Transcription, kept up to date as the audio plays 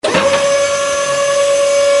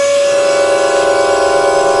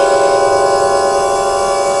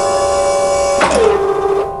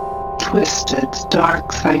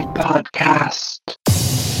Dark Side Podcast.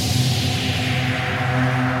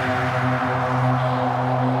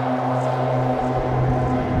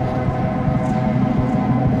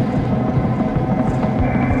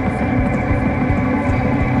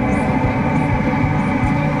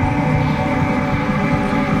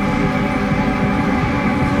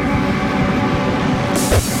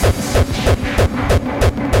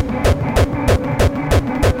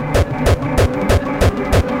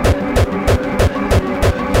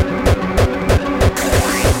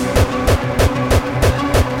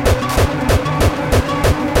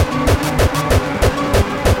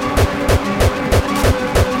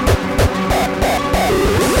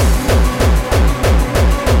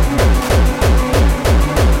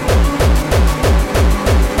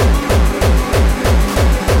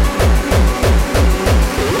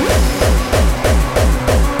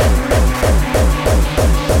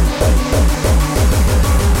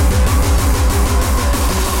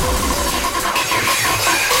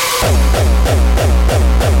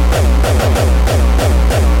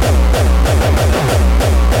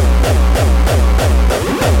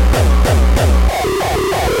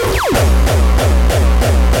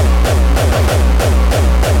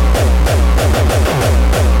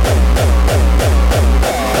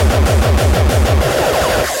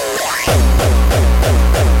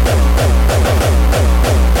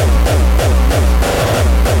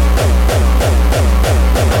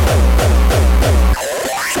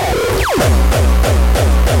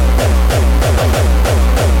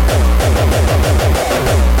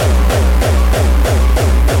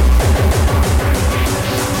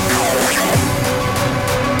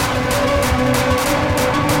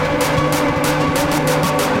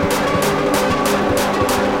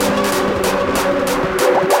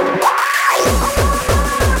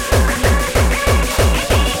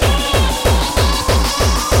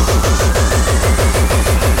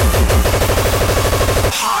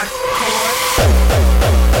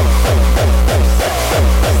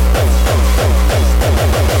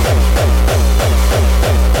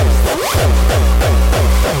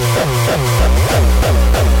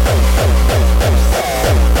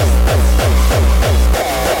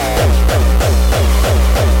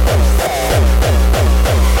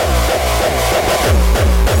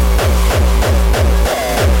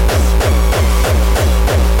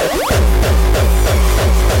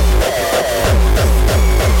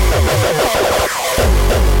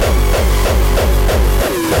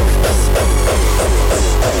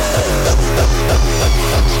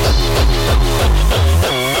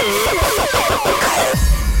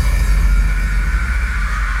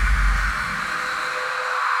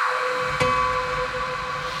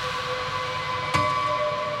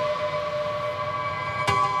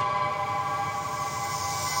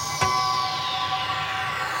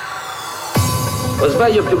 Lo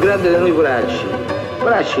sbaglio più grande di noi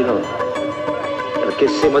poracci no, perché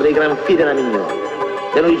siamo dei gran figli della mignone,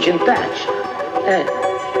 di noi gentacci, e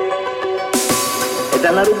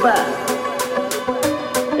dalla rubare,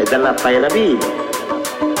 e dalla fare la pila,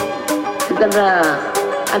 e dalla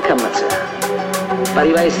anche ammazzare,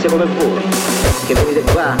 pari a essere come voi, che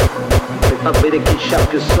venite qua per far vedere chi c'ha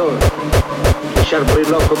più soldi, chi c'ha il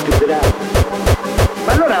brillocco più grande,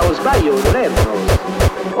 ma allora lo sbaglio non è il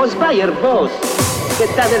vostro, lo sbaglio è il vostro. Che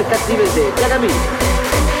date il cattivo esempio, capito?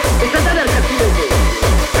 E se date il cattivo esempio,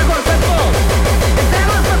 la cosa è vostra! E se la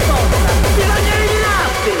cosa è vostra, bisogna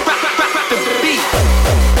eliminarsi!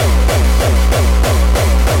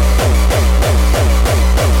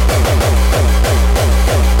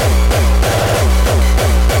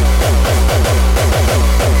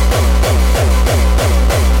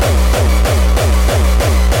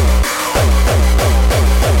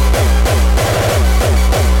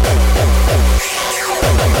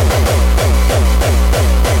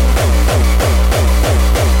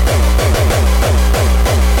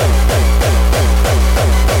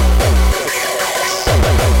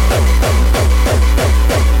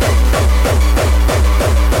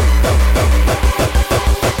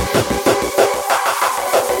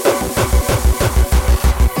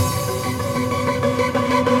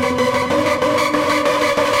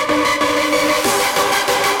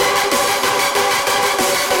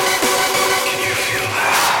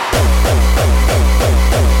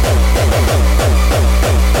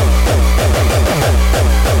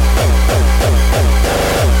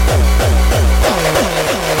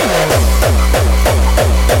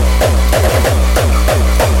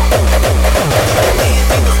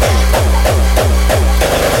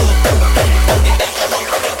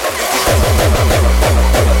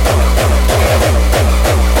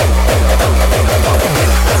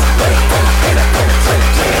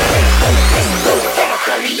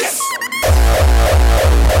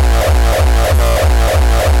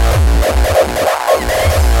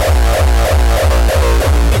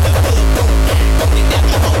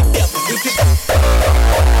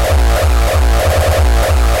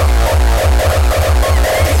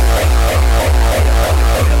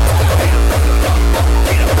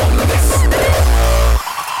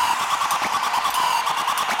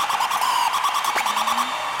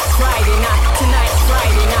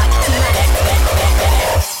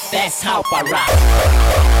 I rock.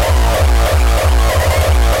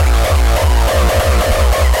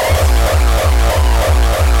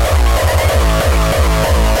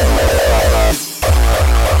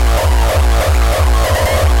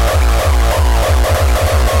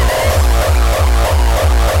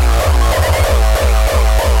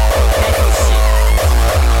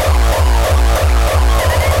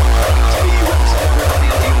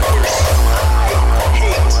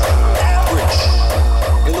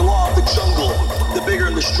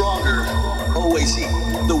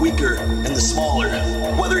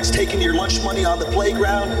 Money on the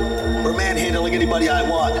playground or manhandling anybody I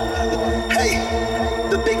want. Hey,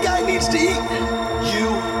 the big guy needs to eat. You,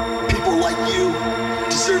 people like you,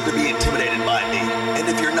 deserve to be intimidated by me. And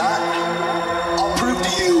if you're not, I'll prove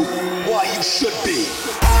to you why you should be.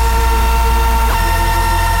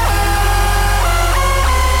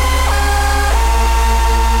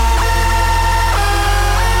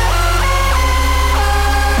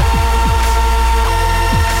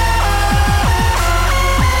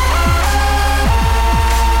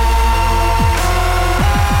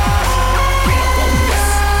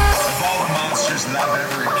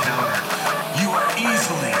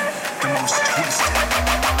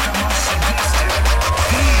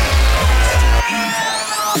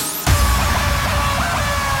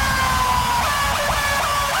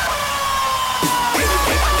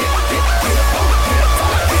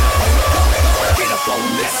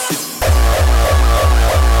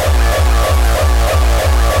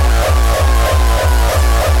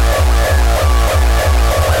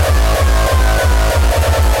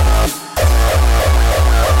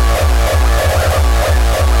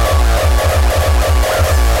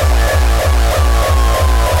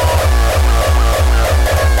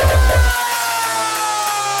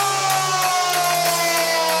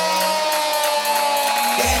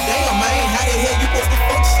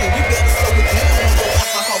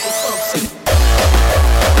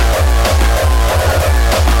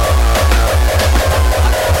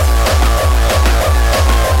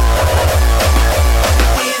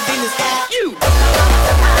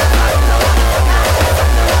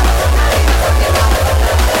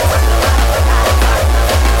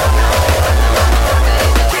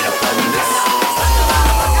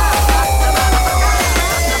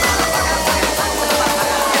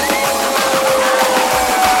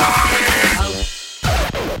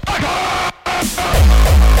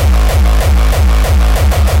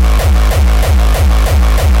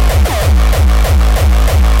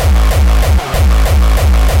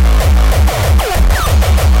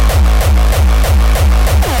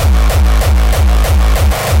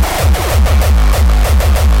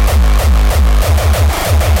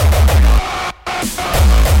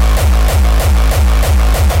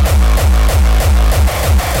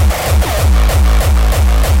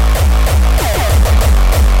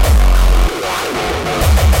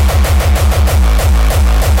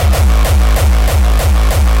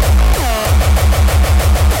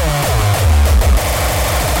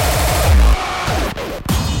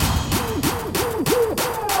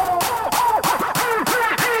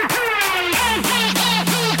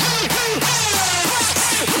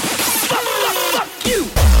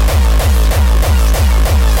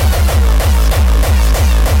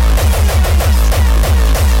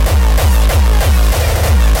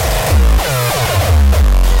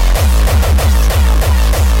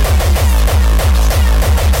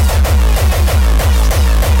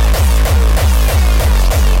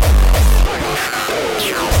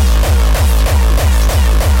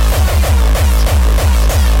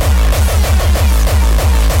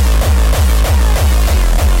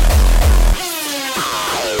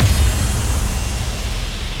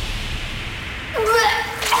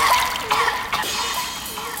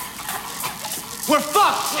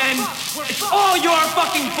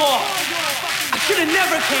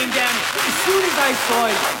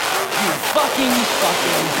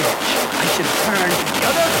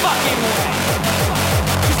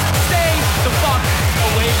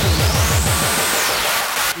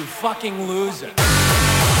 Fucking loser.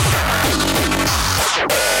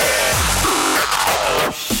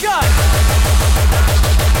 Shut!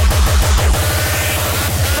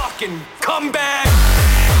 Fucking come back!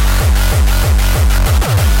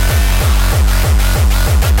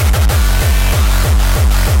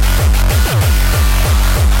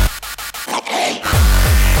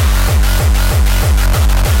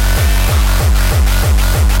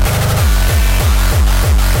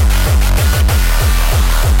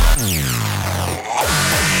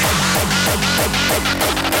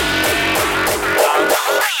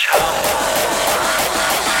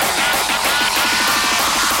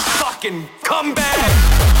 Fucking come back!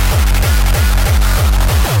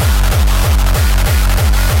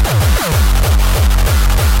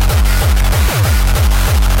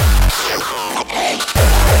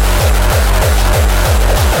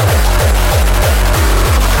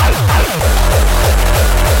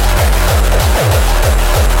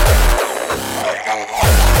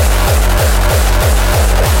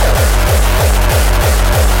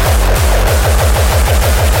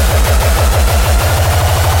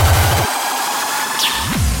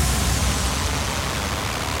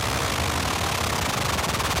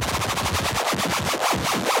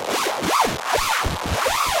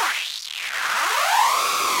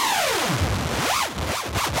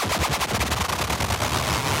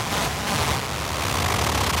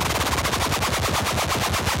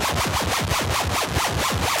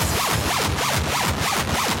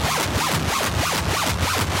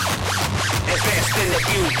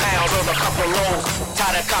 few pounds on a couple loads.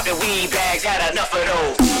 Tired of copying weed bags, had enough of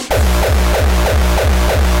those.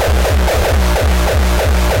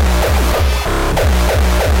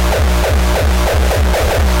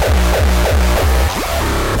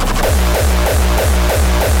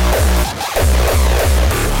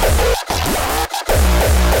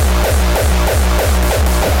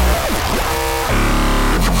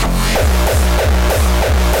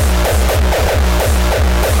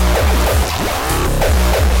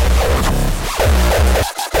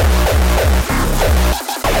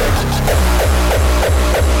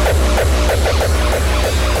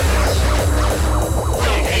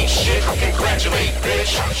 Congratulate,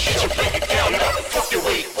 bitch. Get your bank account up. Fuck your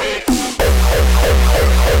weight, bitch.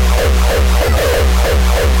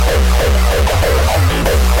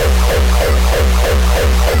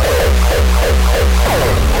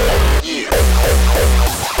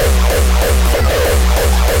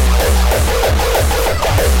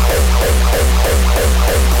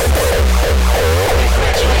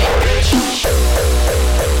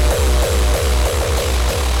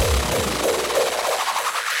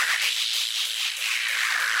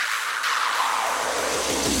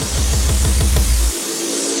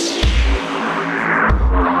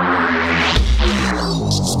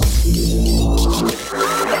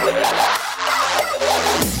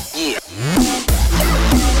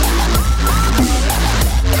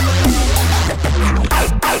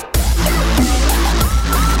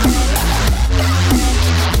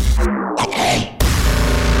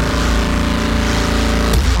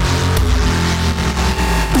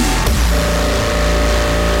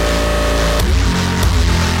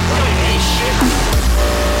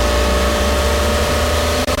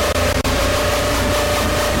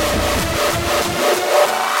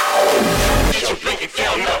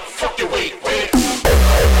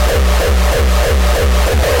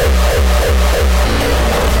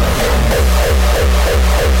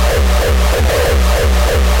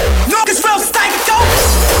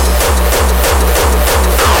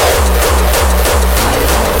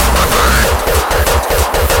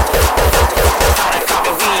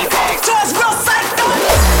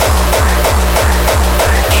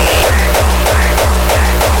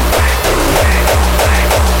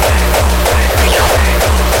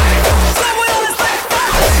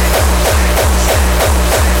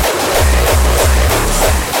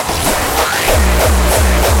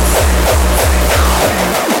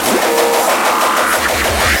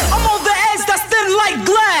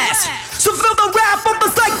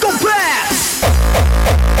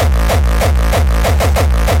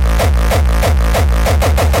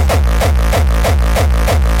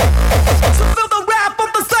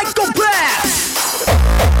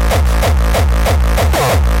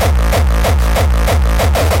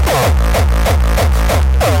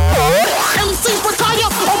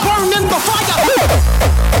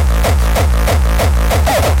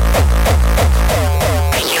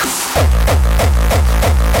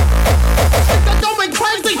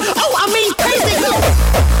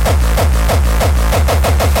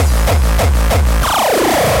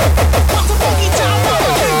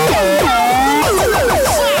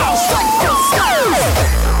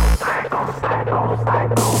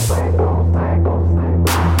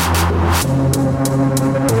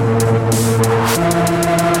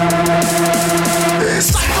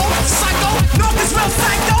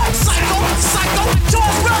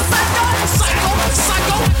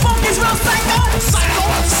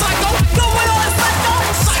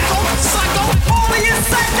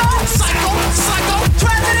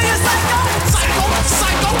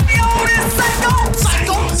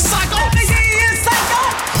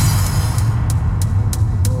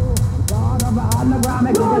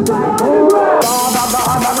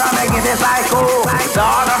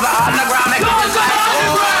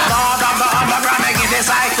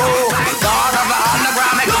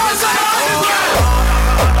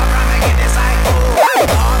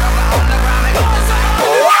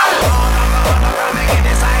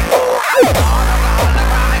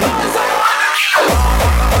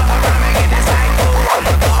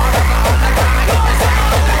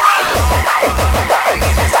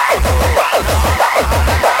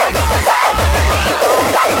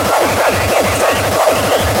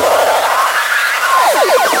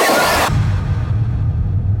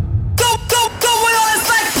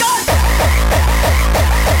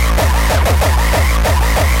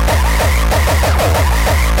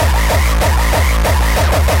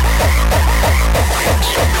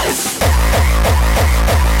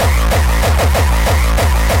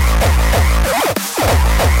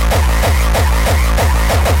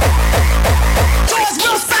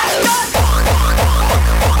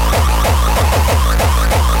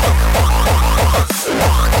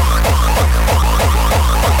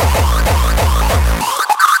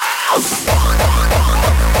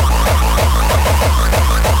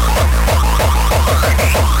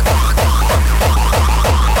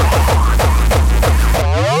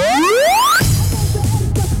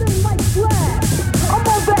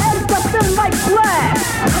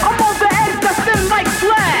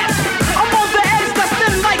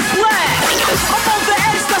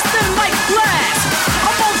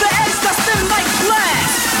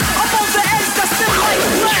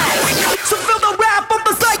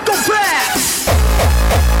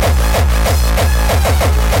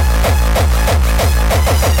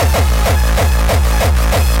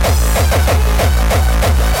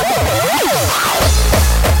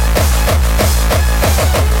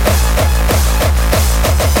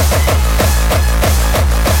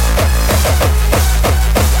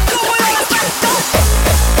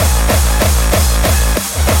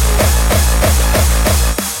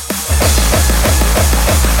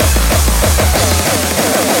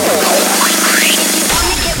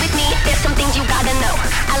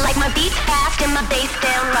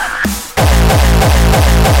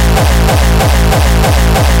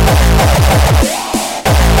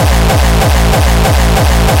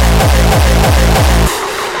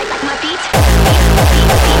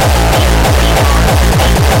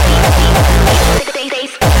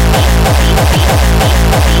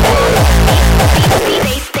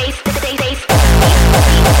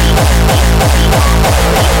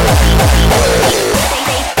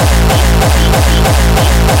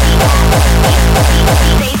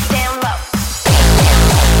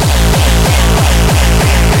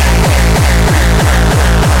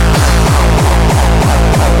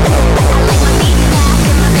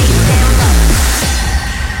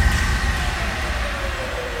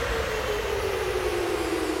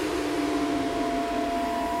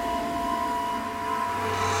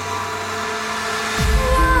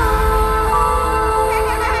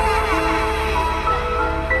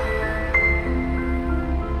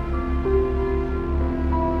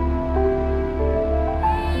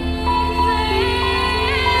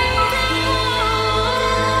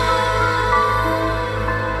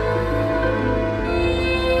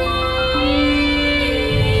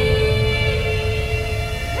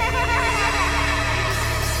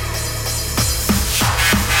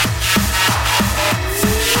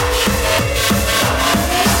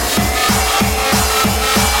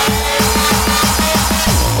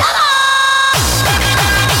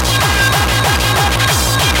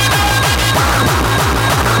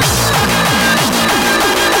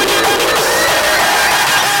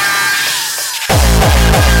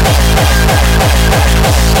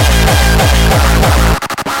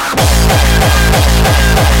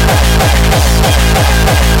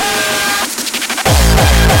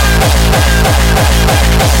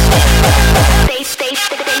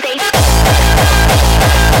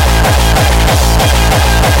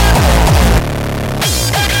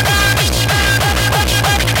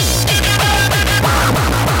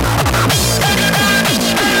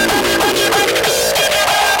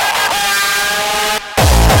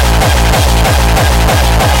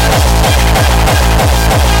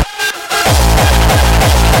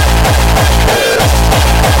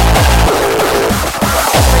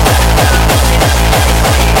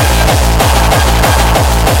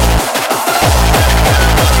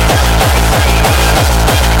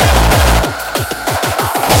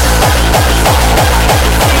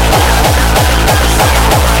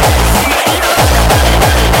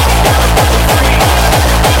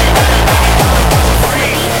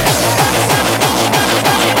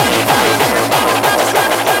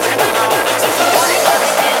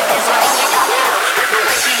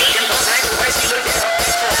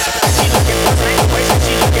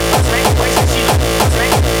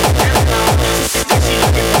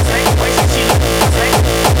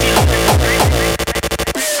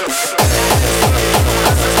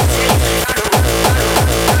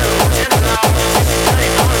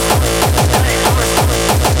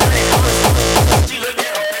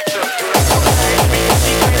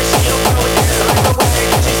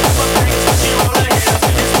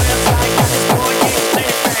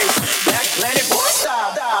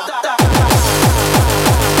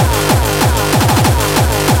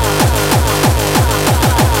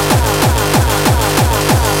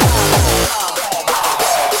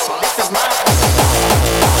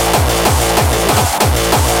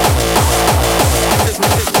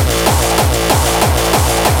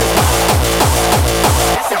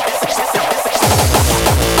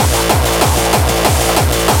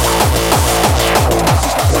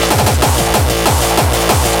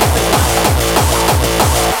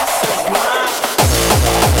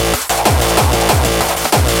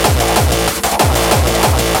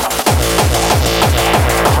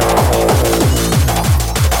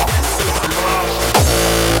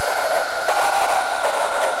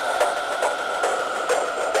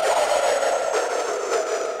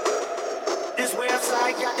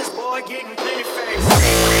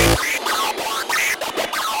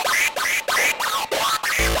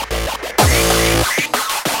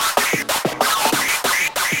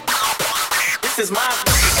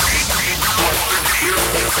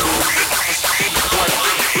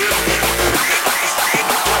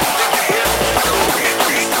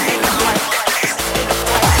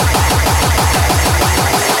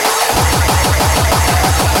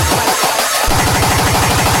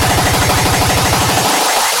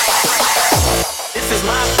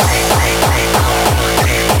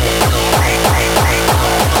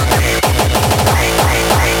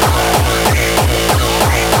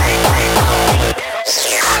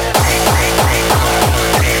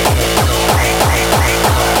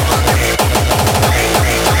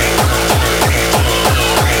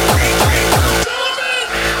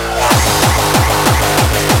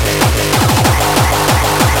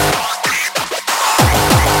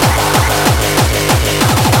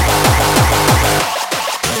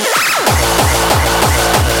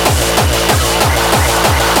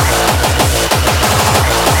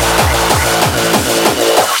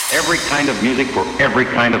 music for every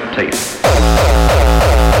kind of taste.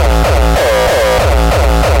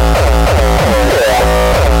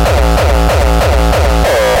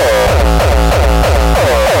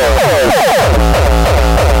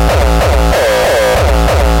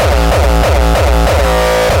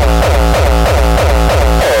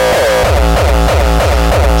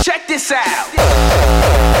 Check this out.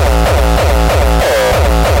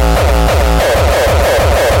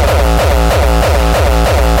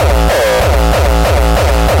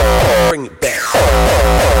 Bring it back.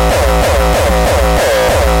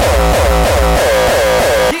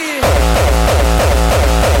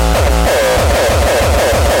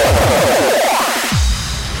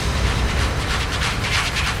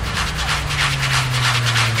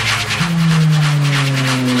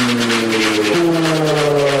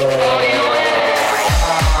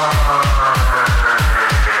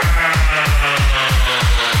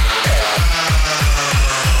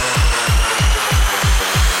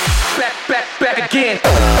 Back again.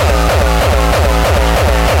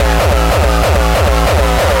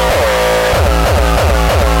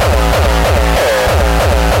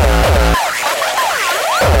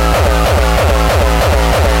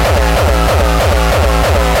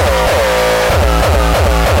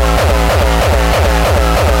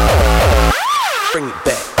 Bring it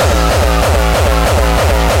back.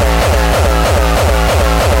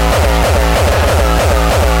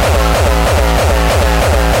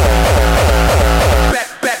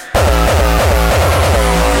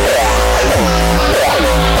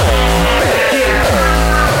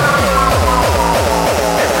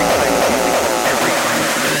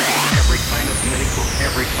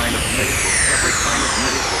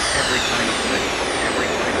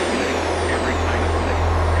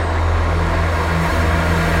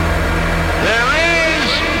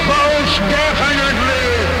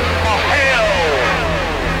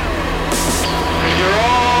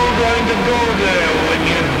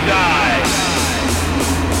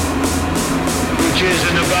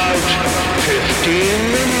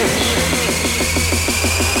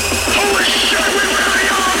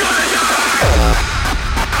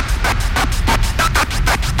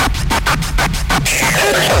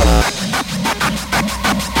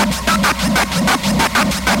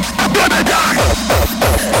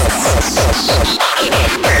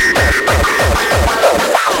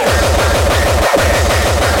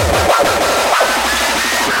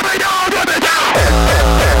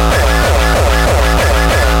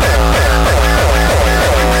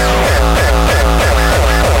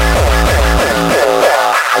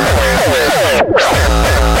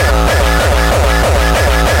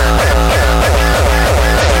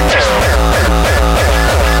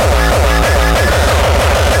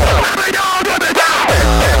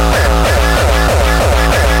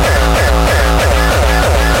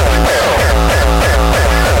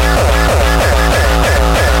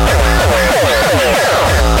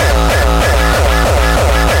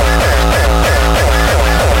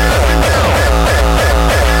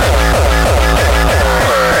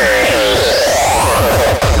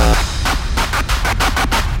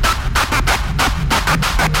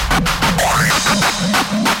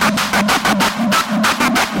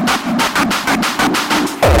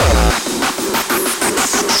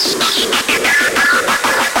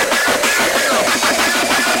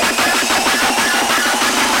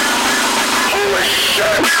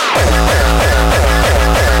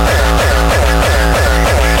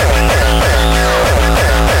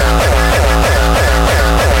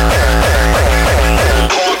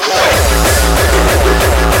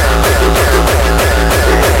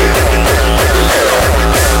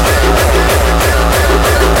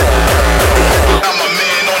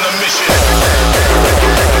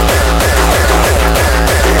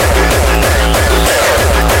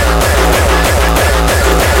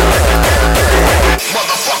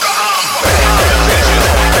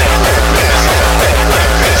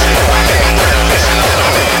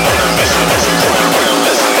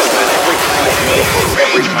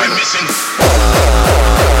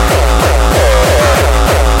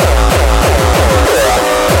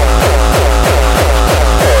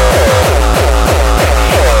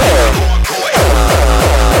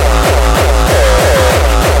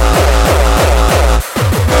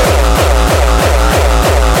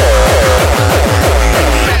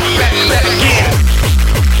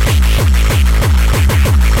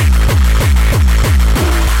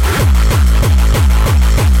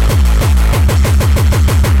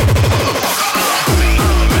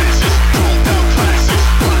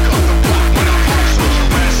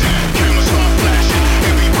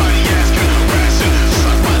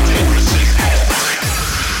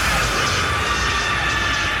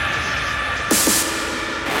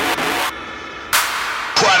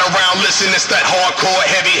 listen, it's that hardcore,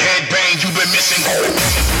 heavy head bang you've been missing.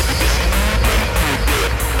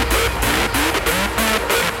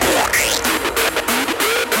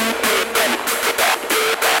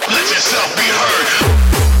 Let yourself be heard.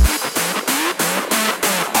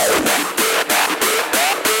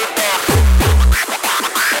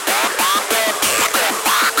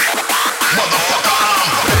 Motherfucker, I'm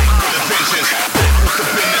back with a vengeance. Back with the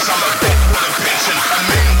business, I'm a back with a pension. A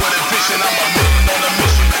man with a vision, I'm a man on a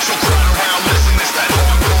mission. So crowd around, listen, it's that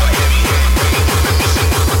hardcore, heavy head bang you've been missing.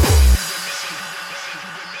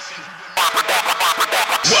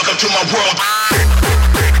 Welcome to my world.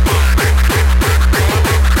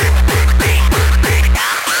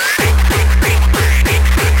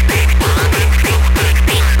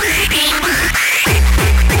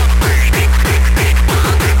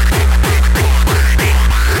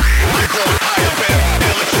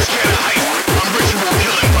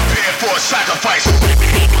 Sacrifice.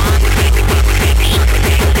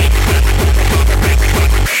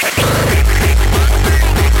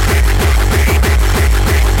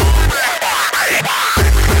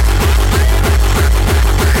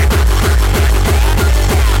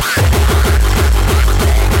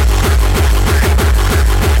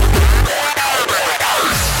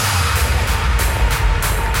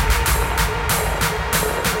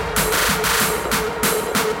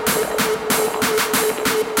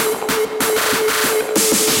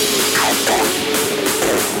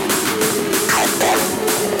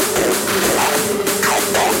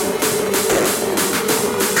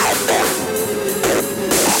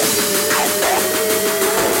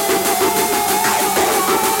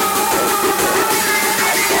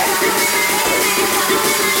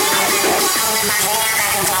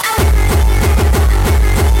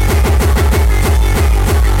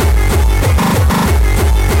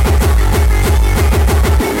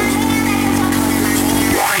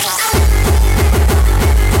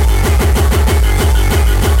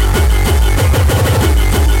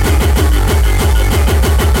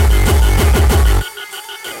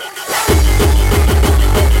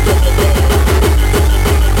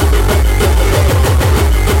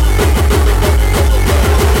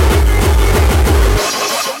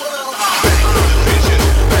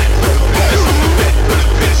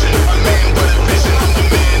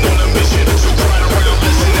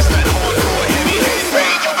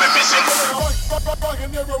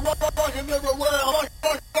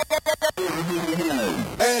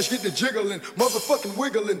 Ass get the jiggling, motherfucking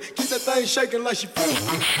wiggling. Keep that thing shaking like she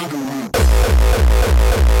motherfucking wiggling.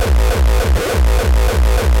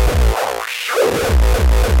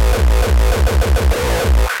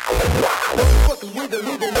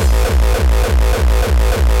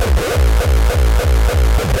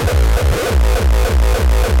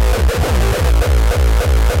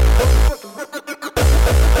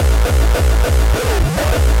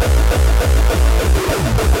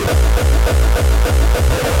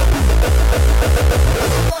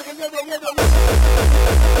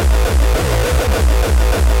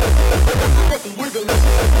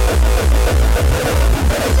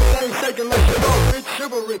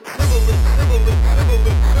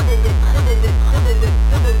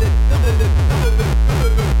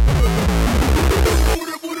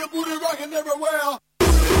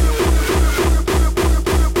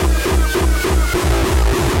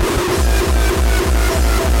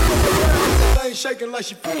 Shaking like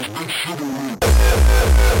she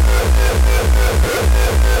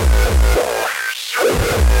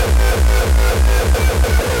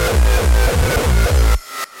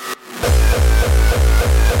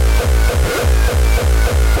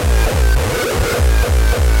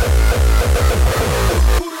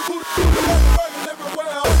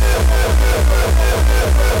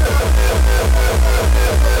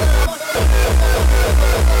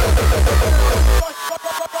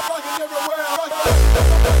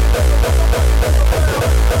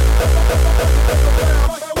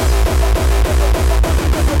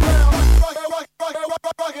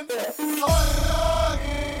rockin'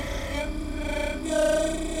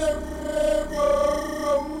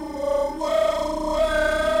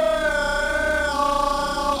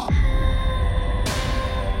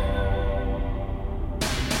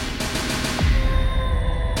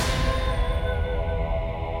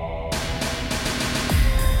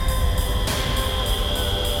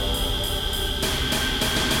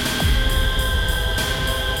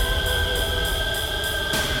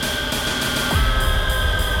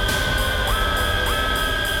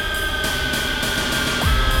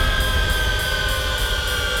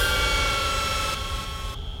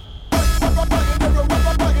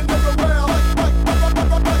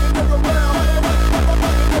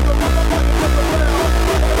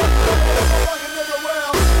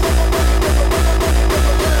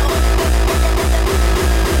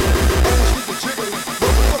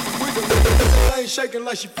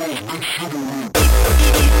 like she full.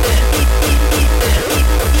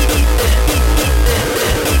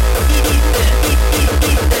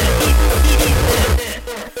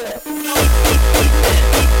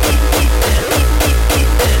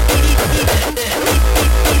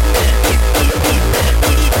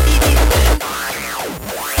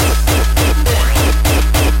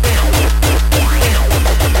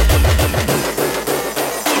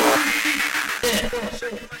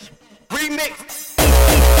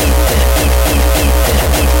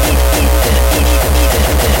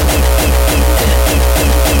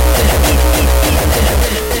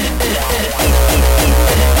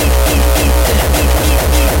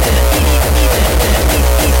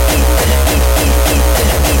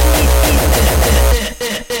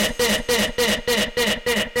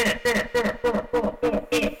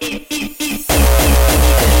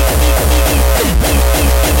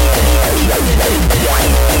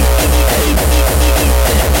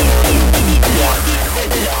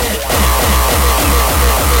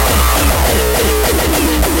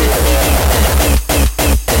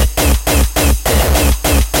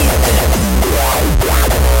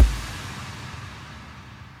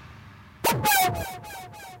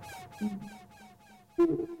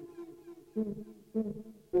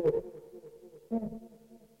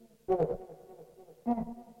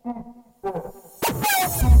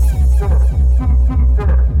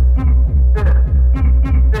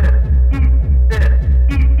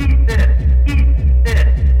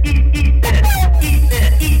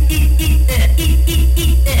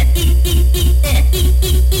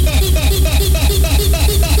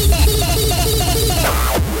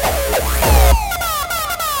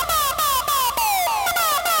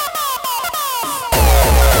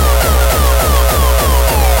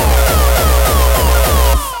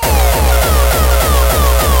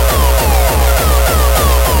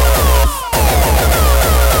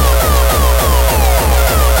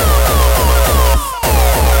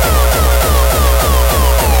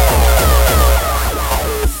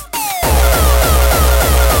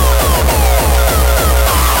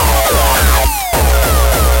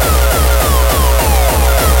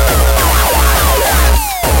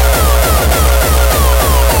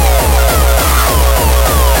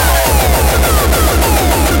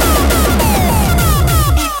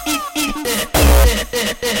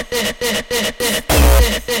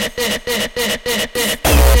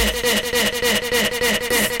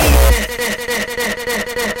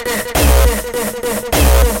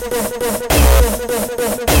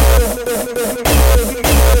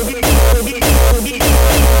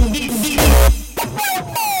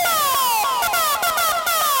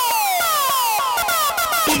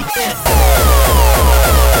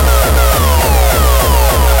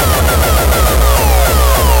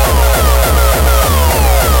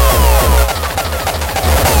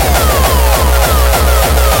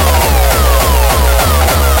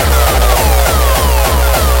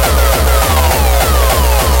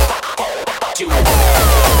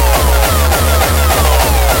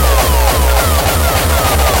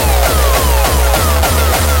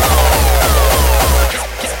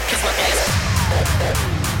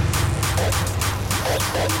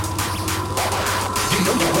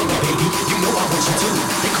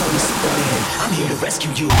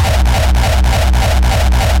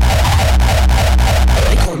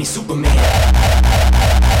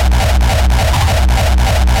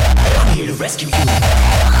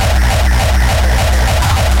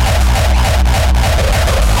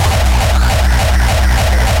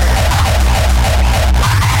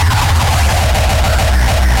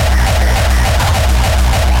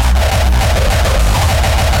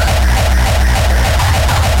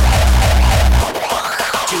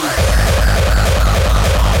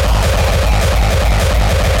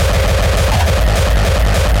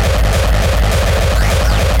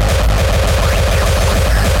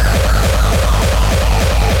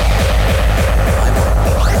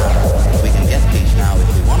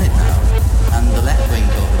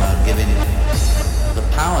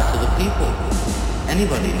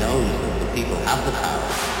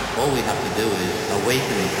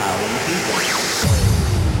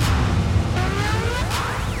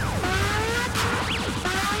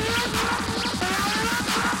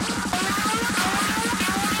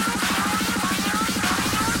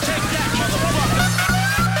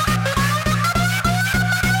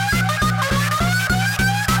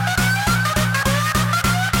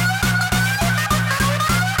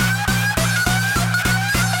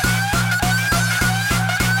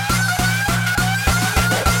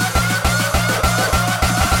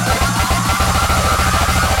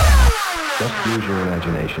 Use your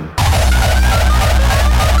imagination.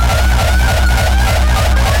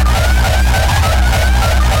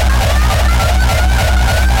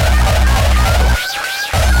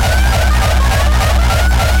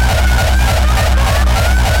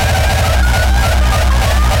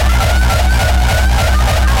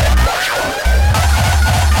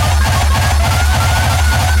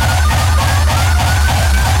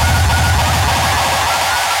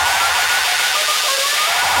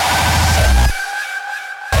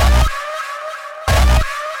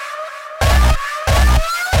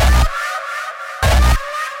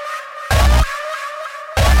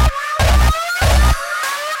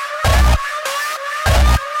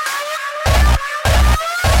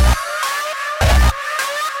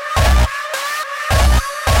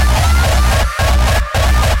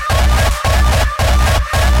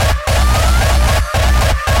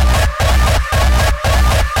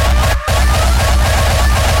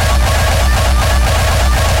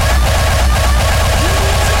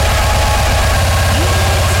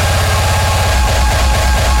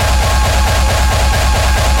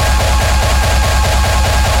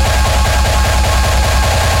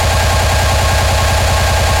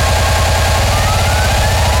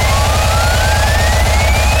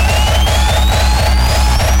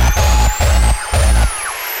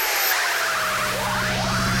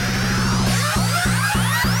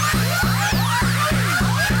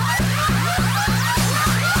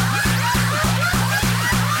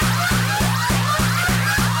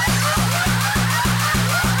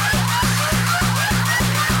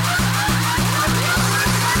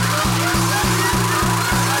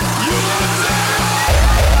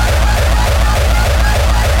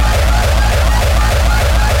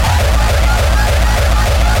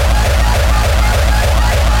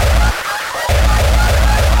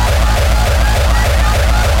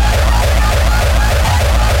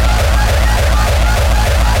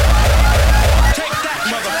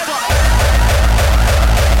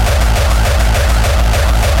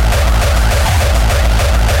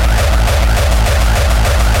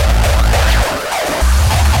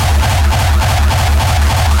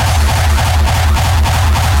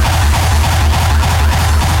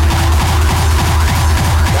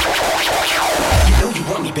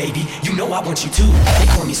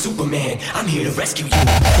 Superman, I'm here to rescue you.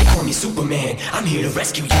 They call me Superman, I'm here to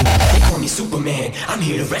rescue you. They call me Superman, I'm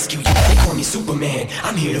here to rescue you. They call me Superman,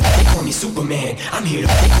 I'm here to. They call me Superman, I'm here to.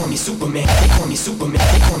 They call me Superman, they call me Superman,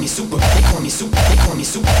 they call me Super, they call me Super, they call me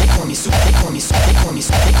Super, they call me Super, they call me Super, they call me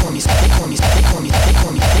Super, they call me Super, they call me Super, they call me, they call me, they call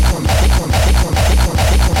me, they call me, they call me, they call me, they call me,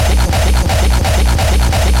 they call me, they call me, they call me.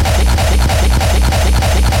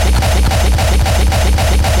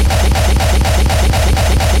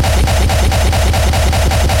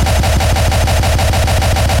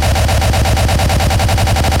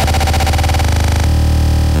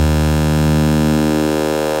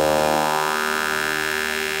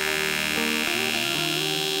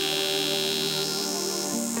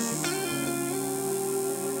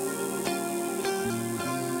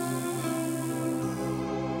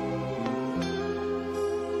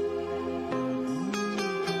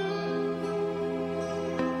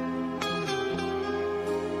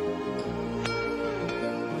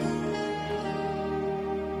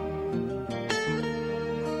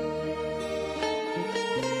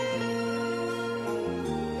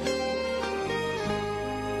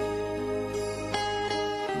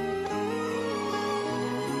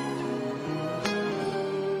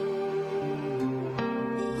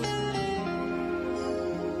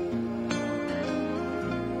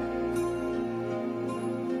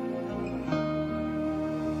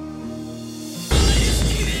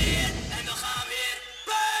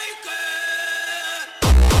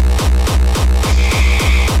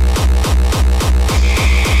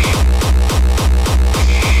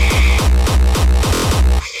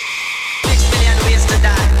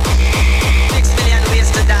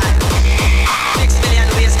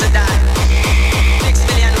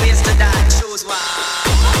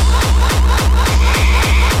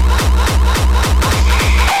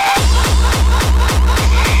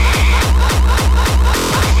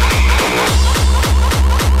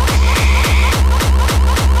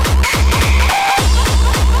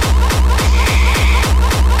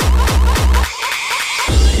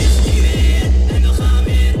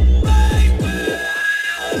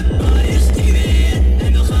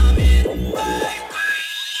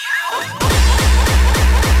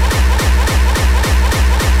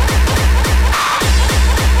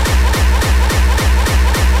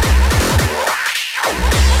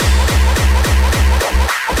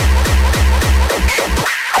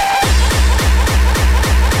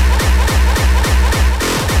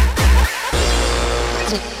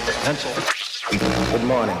 Good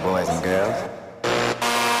morning, boys and girls.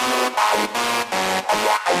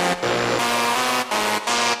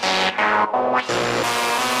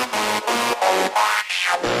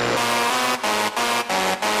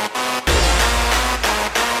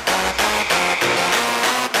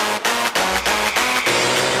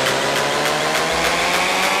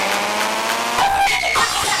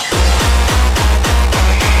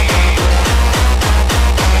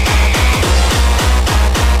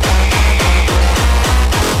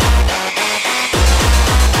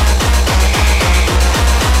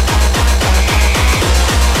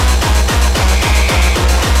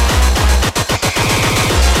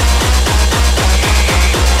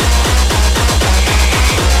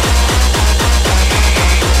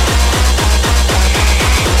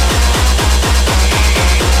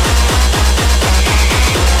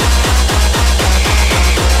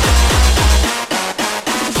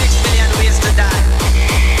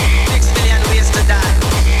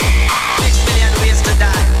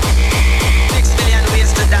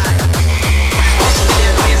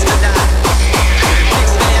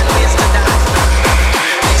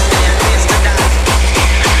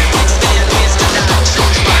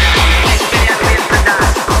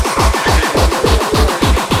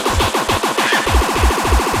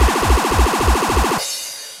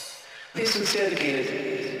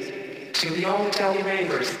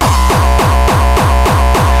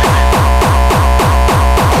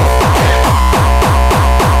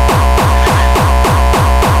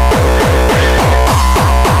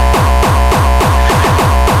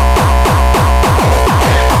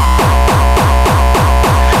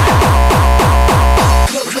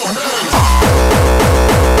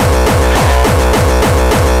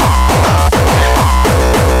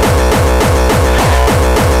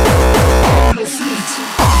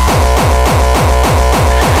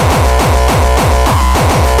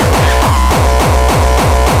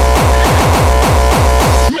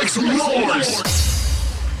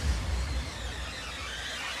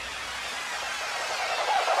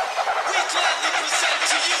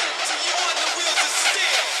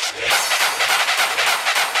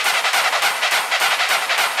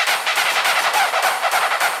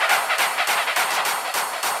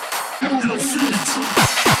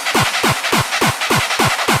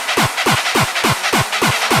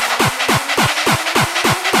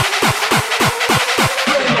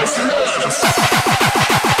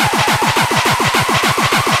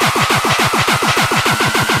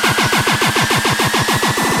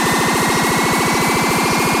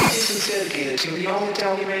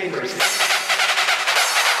 neighbors.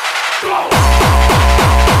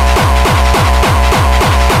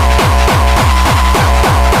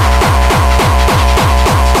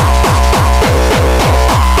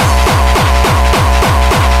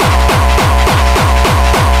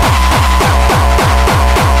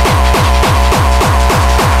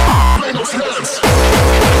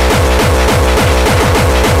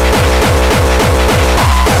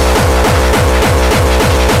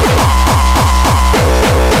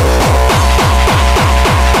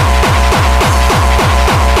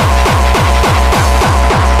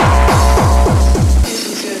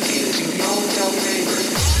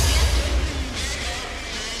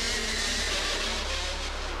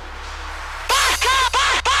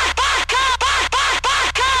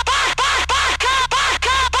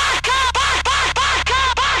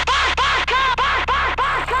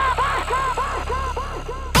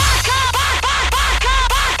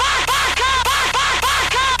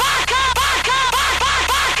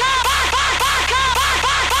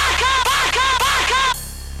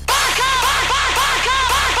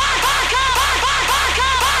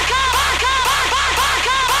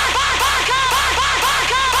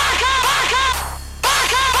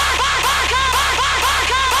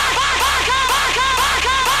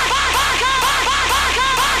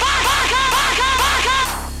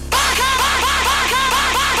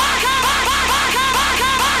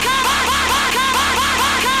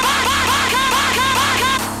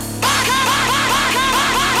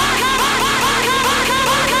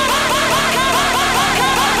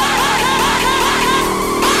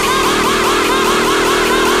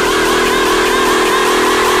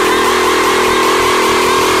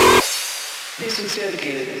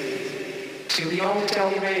 Dedicated to the Old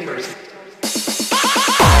Town Ravers.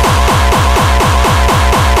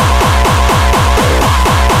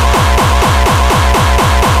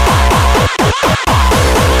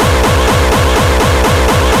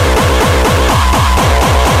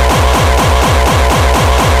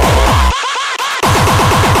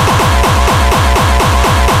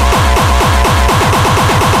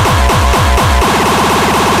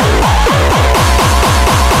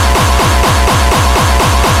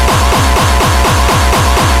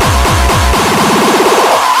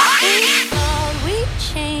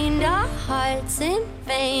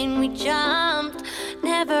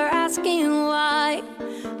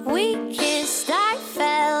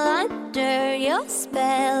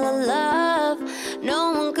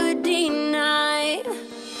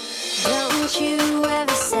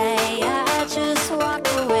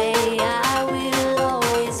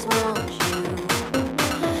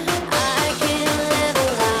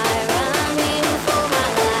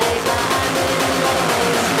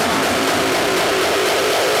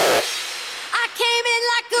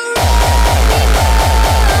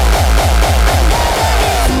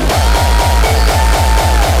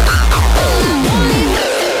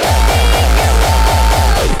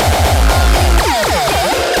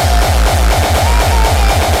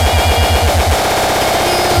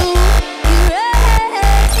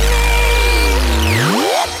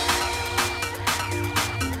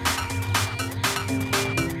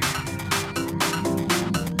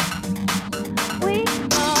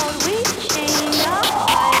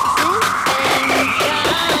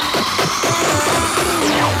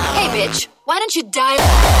 Why don't you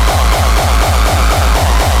die?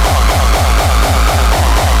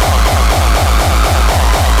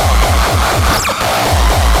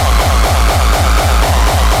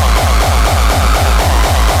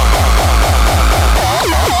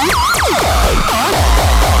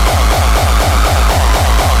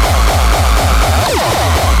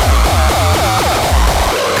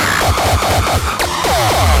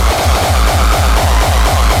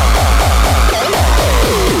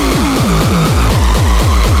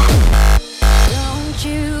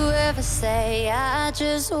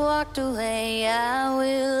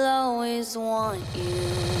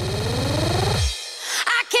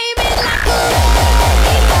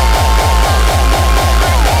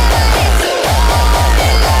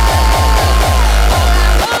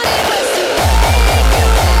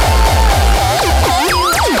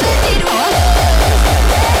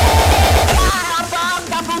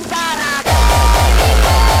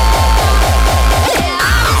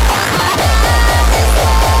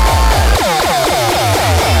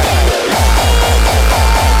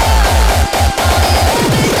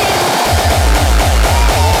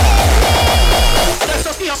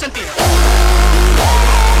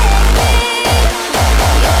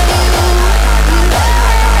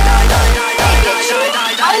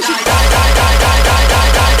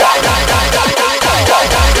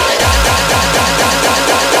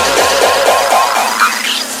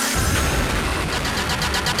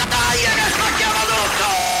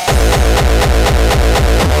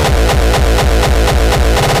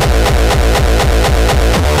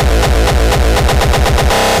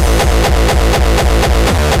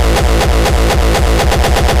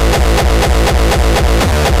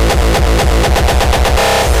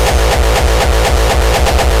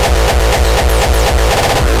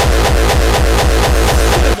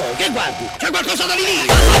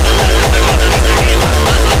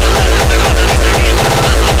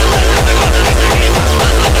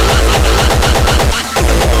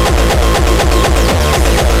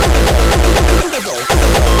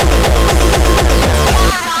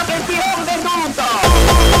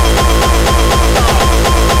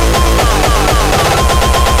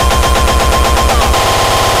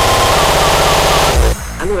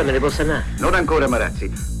 me ne posso andare? Non ancora,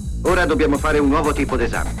 Marazzi. Ora dobbiamo fare un nuovo tipo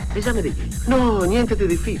d'esame. Esame di chi? No, niente di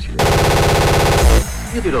difficile.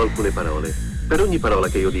 Io dirò alcune parole. Per ogni parola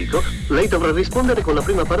che io dico, lei dovrà rispondere con la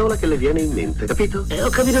prima parola che le viene in mente, capito? Ho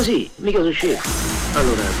capito, sì, mica sono scemo.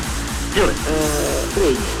 Allora, Giore.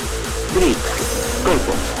 Fregno, dritto,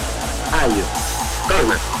 Colpo. aglio,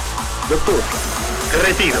 corna, dottore,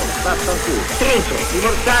 Cretino. vaffanculo, stronzo, i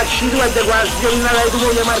mortacci tu e de quasi una lei tu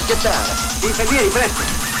voglia marchettare. Infermieri,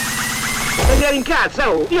 presto. Tagliare in cazzo,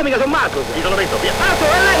 oh, io mica sono matto. Isolamento, via. Matto,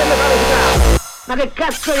 è lei che mi fa le città. Ma che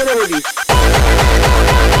cazzo io devo dire?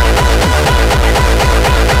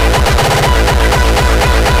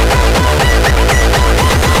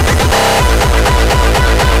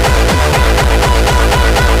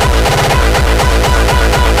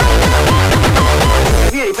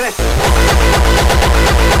 Vieni, presto.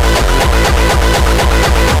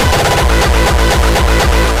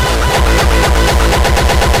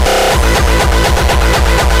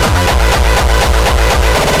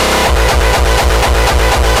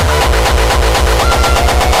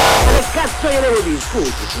 Ma che cazzo io devo dire?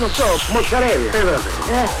 Scusi, non so, mozzarella. Va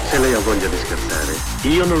bene. Se lei ha voglia di scherzare,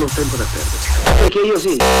 io non ho tempo da perdere. Perché io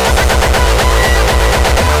sì.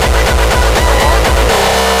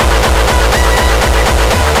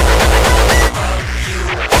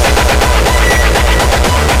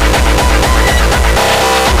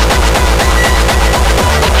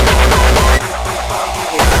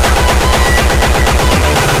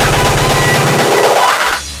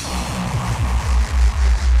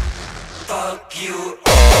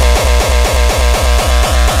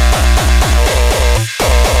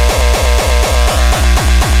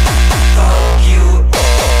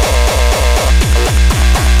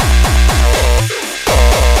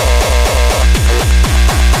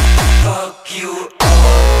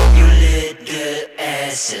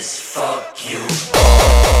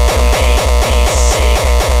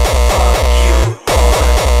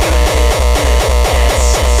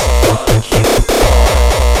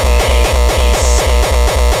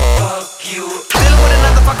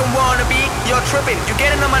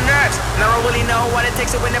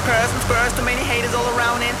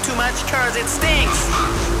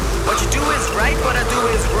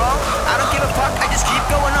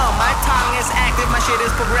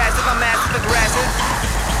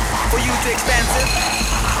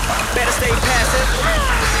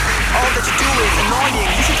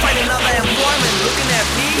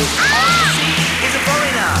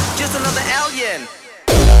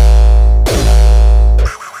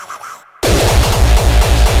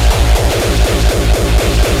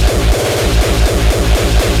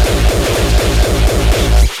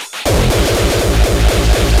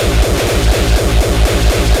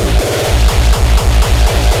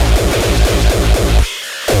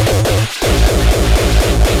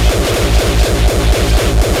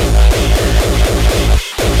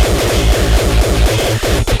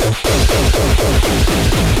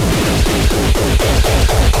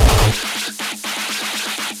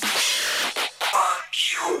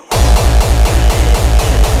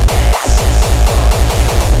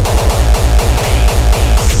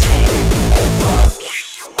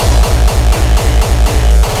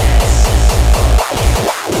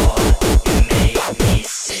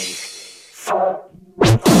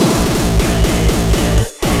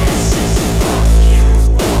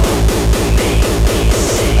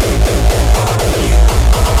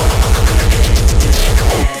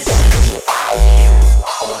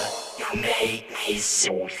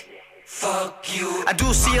 I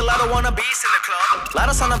do see a lot of wannabes in the club. A lot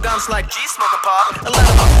of son of guns like G smoking pop. A lot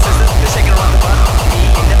of sisters, they're shaking around the butt. Me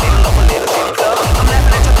in the middle of a little shitty club. I'm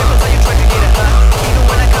laughing at your people while you try to get a hug. Even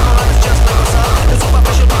when I come around, it's just like what's up. There's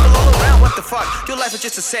superficial people all around. What the fuck? Your life is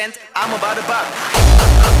just a cent. I'm about a buck.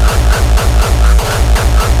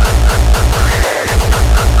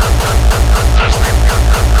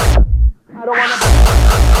 I don't wanna.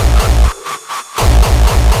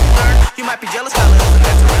 You might be jealous, fellas, and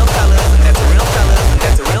that's a real fella, and that's a real fella, and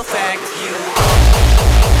that's a real fact.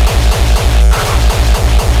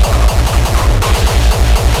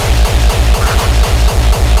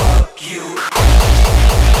 Fuck you.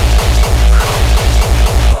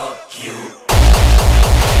 Fuck you.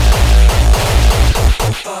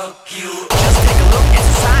 Fuck you. Just take a look at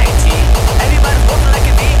society. Everybody's walking like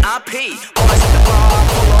a VIP. Boys at the bar,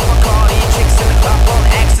 full of Bacardi, chicks in the club on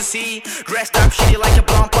ecstasy, dressed up shitty like a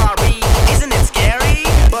blonde party. Isn't it scary?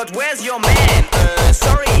 But where's your man?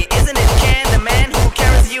 Sorry, isn't it Ken, the man who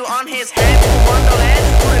carries you on his head to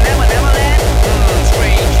Wonderland, to the Neverland?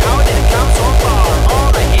 Strange, how did it come so far?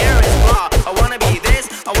 All I hear is blah. I wanna be this,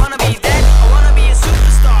 I wanna be that, I wanna be a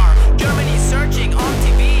superstar. Germany's searching on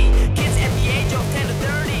TV.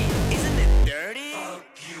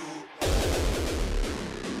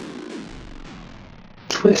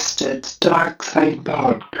 Twisted Dark Side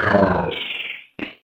Podcast.